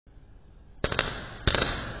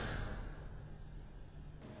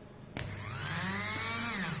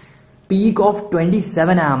peak of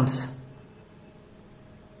 27 amps.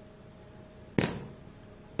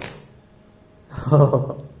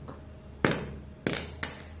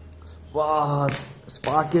 Wow,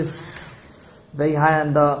 spark is very high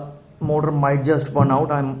and the motor might just burn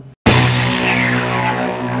out.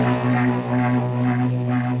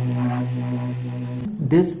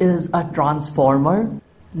 This is a transformer.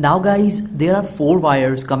 Now guys, there are 4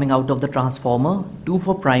 wires coming out of the transformer, 2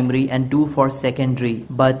 for primary and 2 for secondary,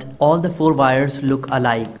 but all the 4 wires look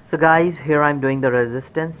alike. So guys, here I'm doing the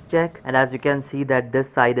resistance check, and as you can see that this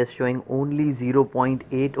side is showing only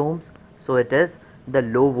 0.8 ohms, so it is the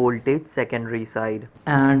low voltage secondary side.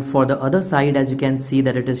 And for the other side, as you can see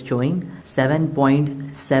that it is showing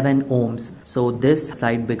 7.7 ohms, so this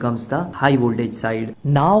side becomes the high voltage side.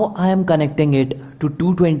 Now I am connecting it to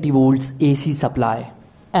 220 volts AC supply.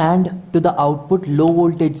 And to the output low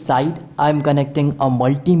voltage side, I am connecting a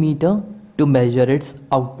multimeter to measure its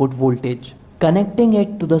output voltage. Connecting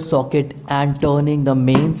it to the socket and turning the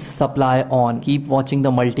mains supply on. Keep watching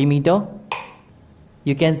the multimeter.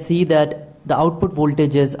 You can see that the output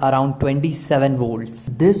voltage is around 27 volts.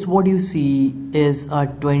 This what you see is a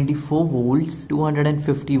 24 volts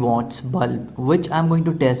 250 watts bulb, which I'm going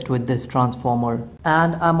to test with this transformer.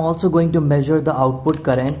 And I'm also going to measure the output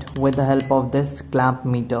current with the help of this clamp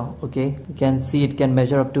meter. Okay, you can see it can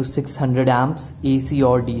measure up to 600 amps AC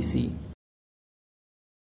or DC.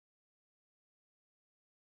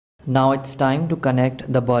 Now it's time to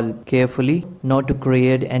connect the bulb carefully, not to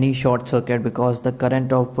create any short circuit because the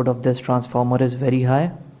current output of this transformer is very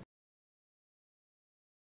high.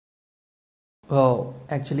 Oh,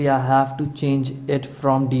 actually I have to change it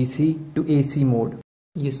from DC to AC mode.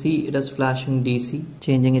 You see it is flashing DC,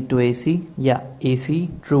 changing it to AC. Yeah,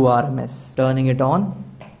 AC, true RMS. Turning it on.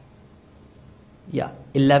 Yeah,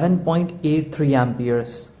 11.83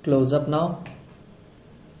 amperes. Close up now.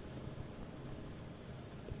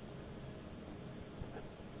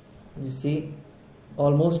 You see,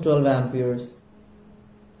 almost 12 amperes.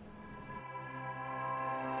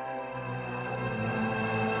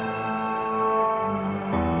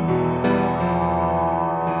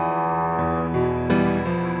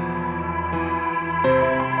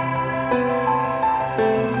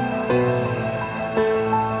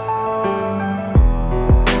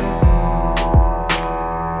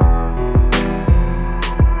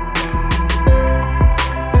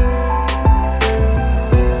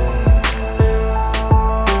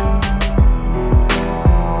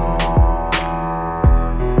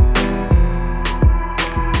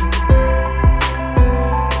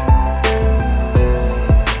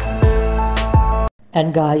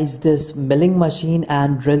 And guys, this milling machine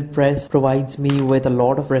and drill press provides me with a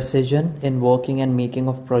lot of precision in working and making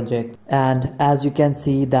of projects. And as you can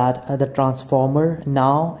see that the transformer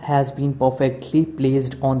now has been perfectly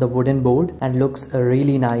placed on the wooden board and looks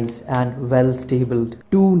really nice and well stabled.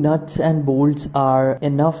 2 nuts and bolts are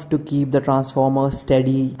enough to keep the transformer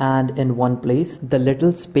steady and in one place. The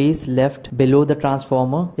little space left below the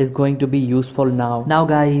transformer is going to be useful now. Now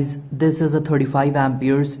guys, this is a 35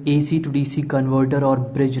 amperes AC to DC converter or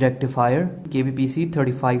bridge rectifier, KBPC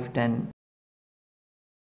 3510.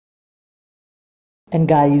 And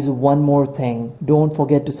guys, one more thing, don't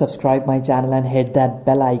forget to subscribe my channel and hit that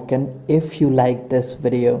bell icon if you like this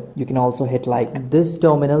video. You can also hit like. This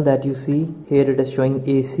terminal that you see here, it is showing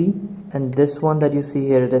AC, and this one that you see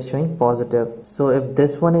here, it is showing positive. So if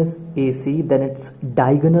this one is AC, then it's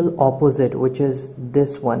diagonal opposite, which is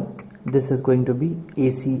this one. This is going to be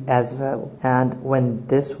AC as well. And when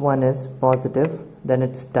this one is positive, then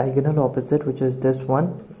it's diagonal opposite, which is this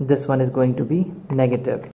one. This one is going to be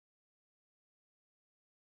negative.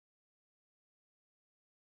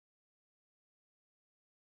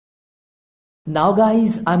 Now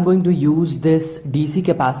guys, I'm going to use this DC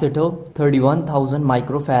capacitor 31,000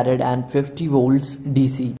 microfarad and 50 volts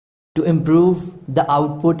DC to improve the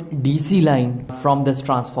output DC line from this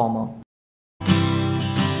transformer.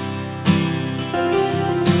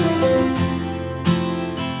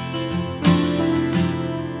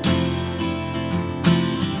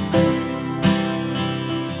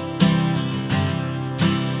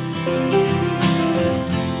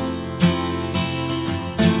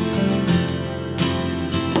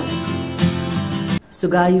 So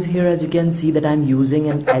guys, here as you can see that I'm using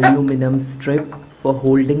an aluminum strip for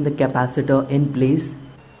holding the capacitor in place,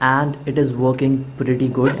 and it is working pretty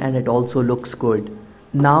good and it also looks good.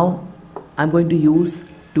 Now I'm going to use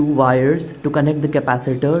 2 wires to connect the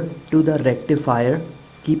capacitor to the rectifier,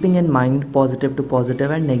 keeping in mind positive to positive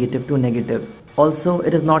and negative to negative. Also,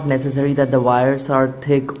 it is not necessary that the wires are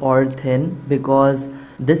thick or thin because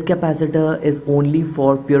This capacitor is only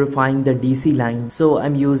for purifying the DC line, so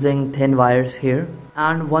I'm using thin wires here.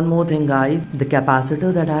 And one more thing guys, the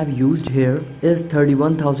capacitor that I have used here is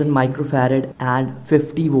 31,000 microfarad and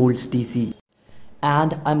 50 volts DC.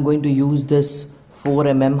 And I'm going to use this 4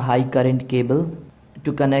 mm high current cable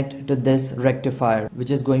to connect to this rectifier,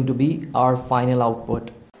 which is going to be our final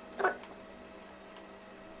output.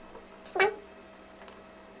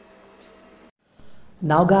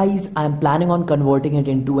 Now guys, I'm planning on converting it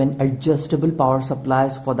into an adjustable power supply.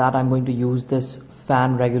 So for that I'm going to use this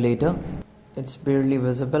fan regulator. It's barely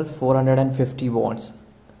visible, 450 watts,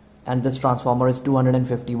 and this transformer is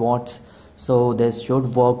 250 watts, so this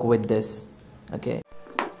should work with this. Okay.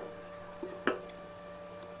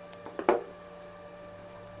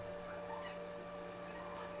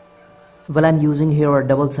 Well, I'm using here a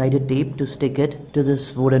double-sided tape to stick it to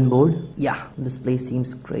this wooden board. Yeah, this place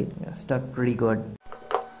seems great. Yeah, stuck pretty good.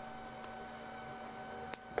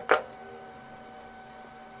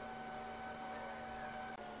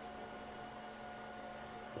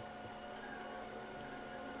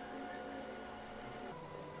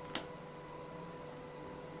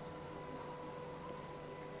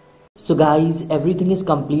 So guys, everything is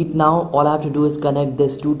complete now. All I have to do is connect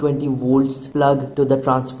this 220 volts plug to the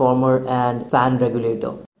transformer and fan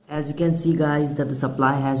regulator. As you can see guys, that the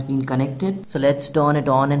supply has been connected. So let's turn it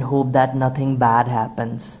on and hope that nothing bad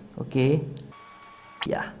happens. Okay.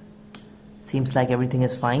 Yeah. Seems like everything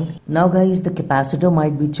is fine. Now guys, the capacitor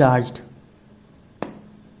might be charged.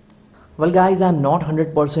 Well guys, I'm not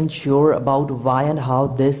 100% sure about why and how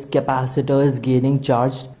this capacitor is gaining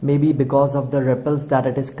charge. Maybe because of the ripples that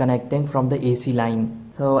it is connecting from the AC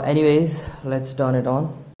line. So anyways, let's turn it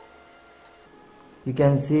on. You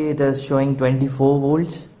can see it is showing 24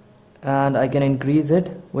 volts and I can increase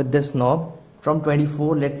it with this knob. From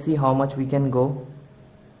 24, let's see how much we can go.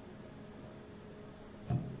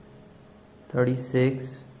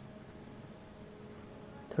 36.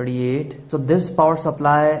 38. So this power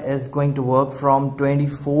supply is going to work from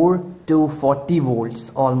 24 to 40 volts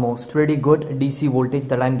almost. Pretty good DC voltage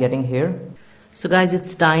that I'm getting here. So guys,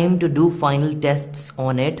 it's time to do final tests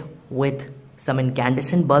on it with some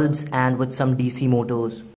incandescent bulbs and with some DC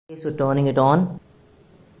motors. Okay, so turning it on.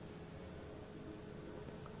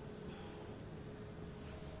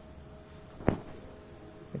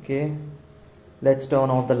 Okay, let's turn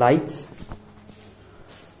off the lights.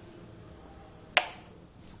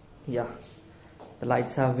 Yeah, the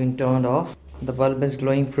lights have been turned off. The bulb is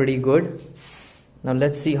glowing pretty good. Now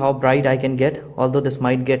let's see how bright I can get, although this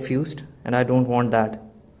might get fused and I don't want that.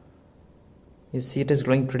 You see it is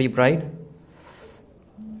glowing pretty bright.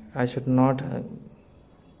 I should not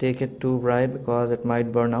take it too bright because it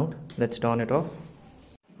might burn out. Let's turn it off.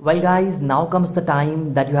 Well guys, now comes the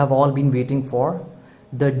time that you have all been waiting for,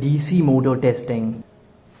 the DC motor testing.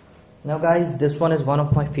 Now guys, this one is one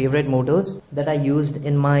of my favorite motors that I used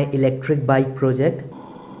in my electric bike project.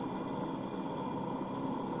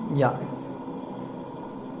 Yeah.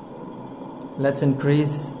 Let's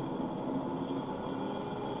increase.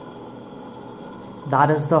 That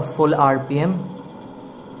is the full RPM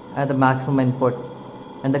at the maximum input.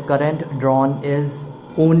 And the current drawn is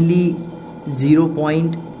only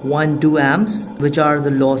 0.12 amps, which are the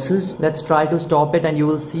losses. Let's try to stop it and you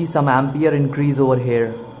will see some ampere increase over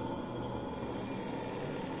here.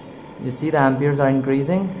 You see the amperes are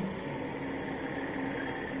increasing.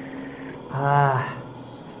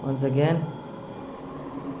 Once again,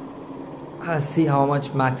 see how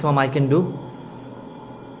much maximum I can do.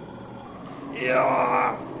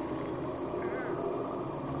 Yeah.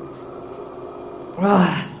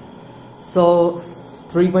 So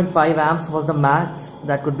 3.5 amps was the max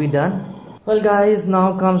that could be done. Well guys,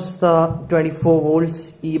 now comes the 24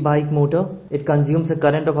 volts e-bike motor. It consumes a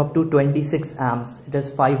current of up to 26 amps. It is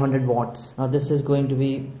 500 watts. Now this is going to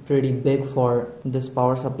be pretty big for this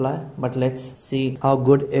power supply, but let's see how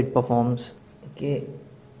good it performs. Okay.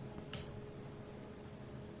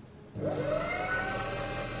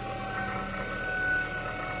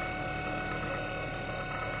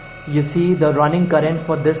 You see the running current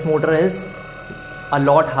for this motor is a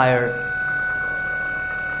lot higher.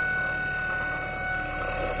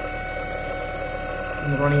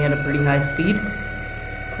 Running at a pretty high speed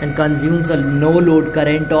and consumes a no load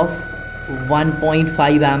current of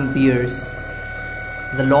 1.5 amperes.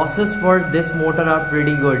 The losses for this motor are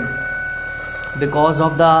pretty good because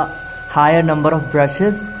of the higher number of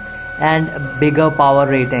brushes and bigger power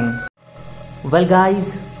rating. Well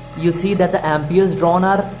guys, you see that the amperes drawn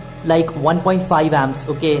are like 1.5 amps.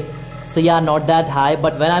 Okay, so yeah, not that high,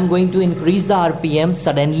 but when I'm going to increase the RPM,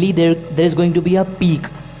 suddenly there is going to be a peak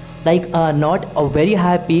like not a very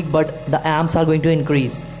high peak, but the amps are going to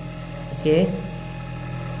increase. Okay,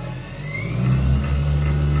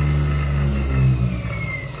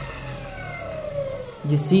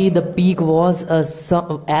 you see the peak was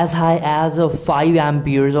as high as 5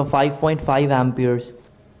 amperes or 5.5 amperes.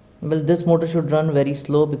 Well, this motor should run very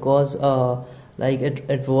slow because like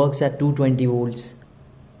it works at 220 volts.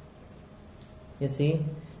 You see,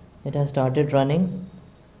 it has started running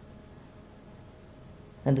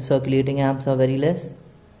and the circulating amps are very less.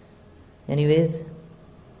 Anyways,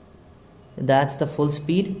 that's the full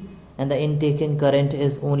speed and the intake in current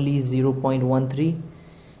is only 0.13.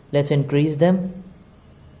 Let's increase them.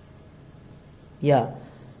 Yeah,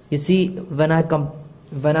 you see, when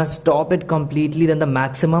I stop it completely, then the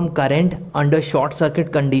maximum current under short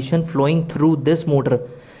circuit condition flowing through this motor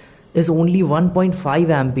is only 1.5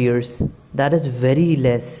 amperes. That is very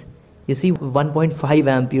less. You see, 1.5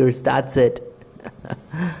 amperes, that's it.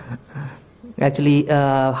 Actually,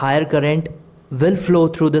 higher current will flow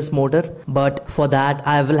through this motor, but for that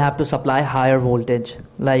I will have to supply higher voltage,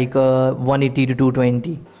 like 180 to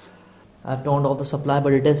 220. I've turned off the supply,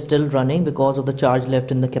 but it is still running because of the charge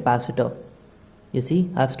left in the capacitor. You see,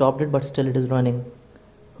 I've stopped it, but still it is running.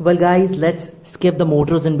 Well guys, let's skip the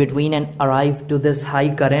motors in between and arrive to this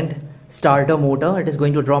high current starter motor. It is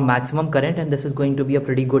going to draw maximum current and this is going to be a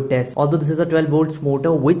pretty good test. Although this is a 12 volts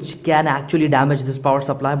motor which can actually damage this power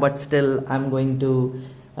supply, but still I'm going to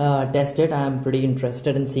test it. I'm pretty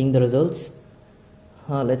interested in seeing the results.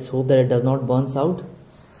 Let's hope that it does not burns out,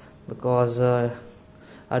 because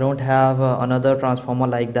I don't have another transformer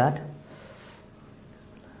like that.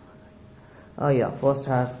 Oh yeah, first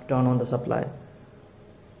I have to turn on the supply.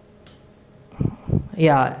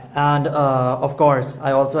 Yeah, and of course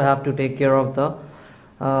I also have to take care of the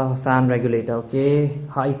fan regulator. Okay,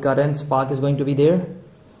 high current spark is going to be there.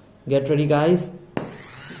 Get ready guys.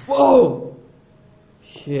 Whoa,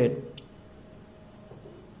 shit.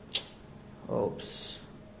 Oops.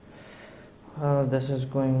 This is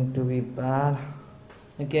going to be bad.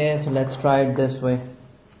 Okay, so let's try it this way.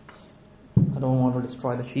 I don't want to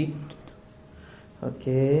destroy the sheet.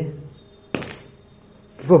 Okay.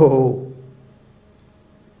 Whoa.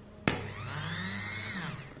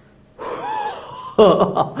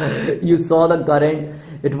 You saw the current.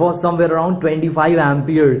 It was somewhere around 25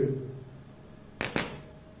 amperes.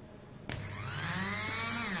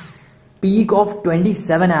 Peak of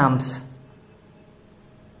 27 amps.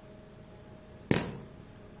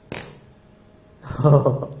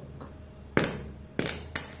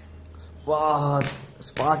 Wow,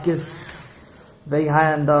 spark is very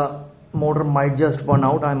high and the motor might just burn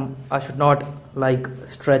out. I should not like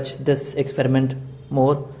stretch this experiment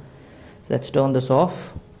more. Let's turn this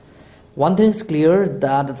off. One thing is clear,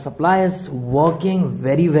 that the supply is working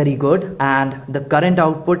very good and the current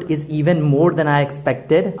output is even more than I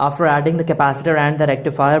expected. After adding the capacitor and the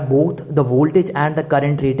rectifier, both the voltage and the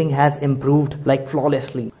current rating has improved like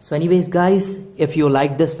flawlessly. So anyways guys, if you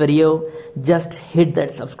liked this video, just hit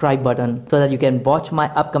that subscribe button so that you can watch my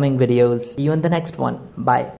upcoming videos. See you in the next one. Bye.